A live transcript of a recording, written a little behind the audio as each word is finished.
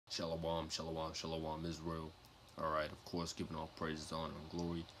Shalom, shalom, shalom, Israel. Alright, of course, giving all praises, honor, and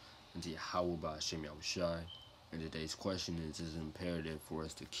glory unto Yahweh by Hashem Yahushai. And today's question is it imperative for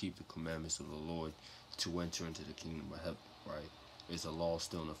us to keep the commandments of the Lord to enter into the kingdom of heaven, right? Is the law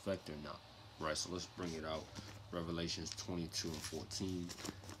still in effect or not? Right, so let's bring it out. Revelations 22 and 14.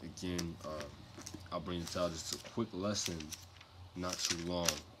 Again, I'll bring this out. Just a quick lesson, not too long.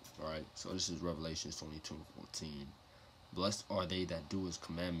 Alright, so this is Revelations 22 and 14. Blessed are they that do his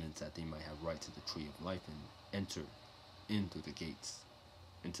commandments, that they might have right to the tree of life and enter in through the gates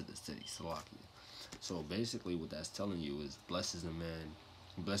into the city. Salakia. So basically what that's telling you is blessed is the man,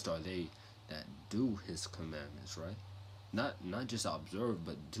 blessed are they that do his commandments, right? Not just observe,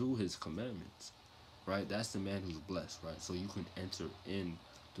 but do his commandments, right? That's the man who's blessed, right? So you can enter in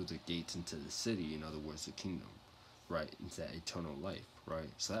through the gates into the city, in other words, the kingdom, right? Into that eternal life, right?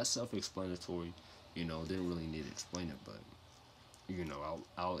 So that's self-explanatory. Didn't really need to explain it, but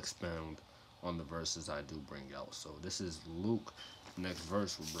I'll expound on the verses I do bring out. So this is Luke. Next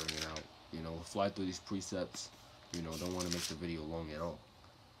verse we'll bring it out. Fly through these precepts. Don't want to make the video long at all.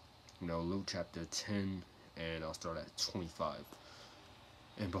 Luke chapter 10, and I'll start at 25.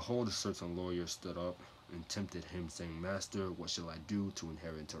 And behold, a certain lawyer stood up and tempted him, saying, Master, what shall I do to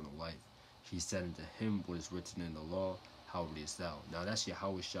inherit eternal life? He said unto him, What is written in the law? How readest thou? Now that's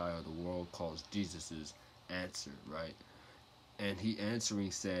Yahushua, or the world calls Jesus's answer, right? And he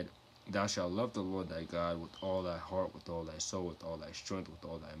answering said, Thou shalt love the Lord thy God with all thy heart, with all thy soul, with all thy strength, with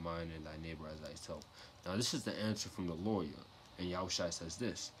all thy mind, and thy neighbor as thyself. Now this is the answer from the lawyer. And Yahushua says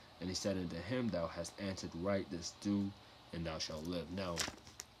this, and he said unto him, Thou hast answered right, this do, and thou shalt live. Now,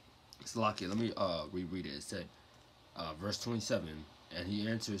 Salakia, let me reread it. It said, verse 27, and he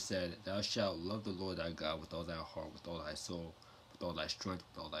answered, said, Thou shalt love the Lord thy God with all thy heart, with all thy soul, with all thy strength,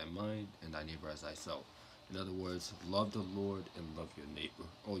 with all thy mind, and thy neighbor as thyself. In other words, love the Lord and love your neighbor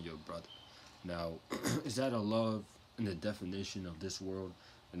or your brother. Now, is that a love in the definition of this world,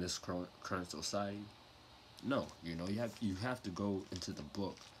 in this current society? No. You have to go into the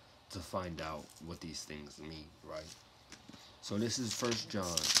book to find out what these things mean, right? So this is First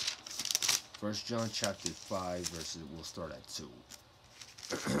John chapter 5, verses, we'll start at 2.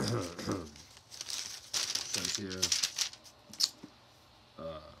 Says here,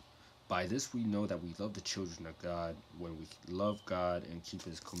 by this we know that we love the children of God, when we love God and keep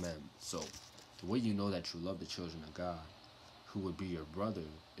his commandments. So the way you know that you love the children of God, who would be your brother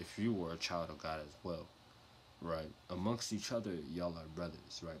if you were a child of God as well, right? Amongst each other, y'all are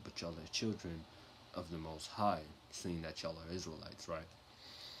brothers, right? But y'all are children of the Most High, seeing that y'all are Israelites, right?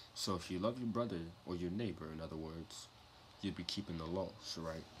 So if you love your brother or your neighbor, in other words, you'd be keeping the laws,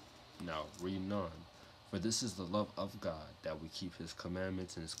 right? Now, reading on. For this is the love of God, that we keep his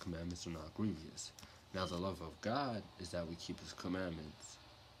commandments, and his commandments are not grievous. Now, the love of God is that we keep his commandments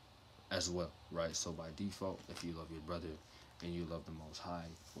as well, right? So by default, if you love your brother and you love the Most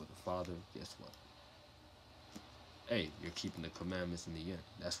High or the Father, guess what? Hey, you're keeping the commandments in the end.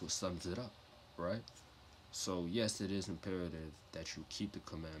 That's what sums it up, right? So yes, it is imperative that you keep the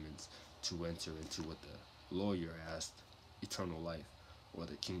commandments to enter into what the lawyer asked, eternal life or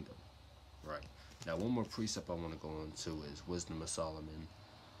the kingdom, right? Now, one more precept I want to go into is Wisdom of Solomon,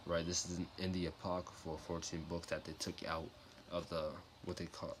 right? This is in the Apocryphal 14 books that they took out of what they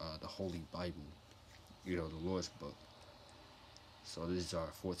call the Holy Bible, the Lord's book. So these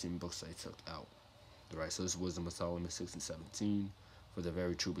are 14 books they took out, right? So this is Wisdom of Solomon 6 and 17. For the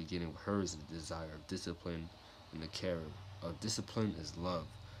very true beginning of her is the desire of discipline, and the care of discipline is love.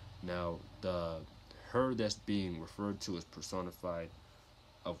 Now, the her that's being referred to is personified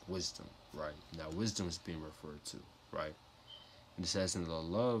of wisdom, right? Now, wisdom is being referred to, right? And it says, and the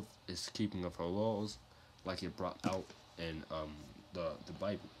love is keeping of her laws, like it brought out in the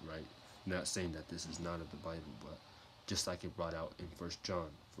Bible, right? Not saying that this is not of the Bible, but just like it brought out in First John,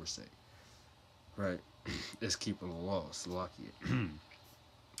 for say, right? It's keeping the laws, Salakia.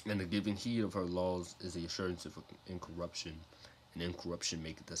 And the giving heed of her laws is the assurance of incorruption, and incorruption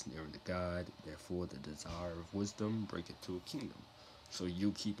maketh us nearer to God. Therefore, the desire of wisdom breaketh to a kingdom. So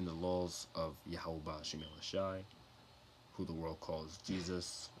you keeping the laws of Yahweh Hashem Yahushai, who the world calls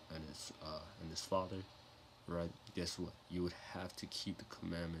Jesus and his Father, right? Guess what? You would have to keep the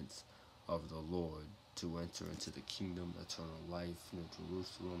commandments of the Lord to enter into the kingdom, eternal life, New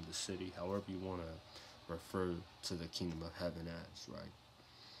Jerusalem, the city, however you want to refer to the kingdom of heaven as, right?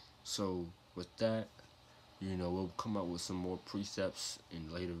 So with that, we'll come up with some more precepts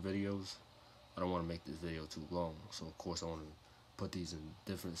in later videos. I don't want to make this video too long, so of course I want to put these in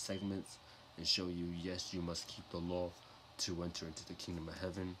different segments and show you, yes, you must keep the law to enter into the kingdom of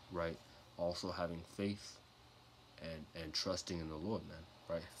heaven, right? Also having faith and trusting in the Lord, man.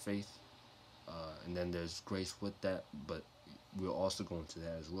 right? Faith, and then there's grace with that, but we'll also go into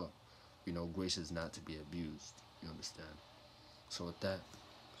that as well. Grace is not to be abused. You understand? So with that,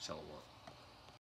 shalom.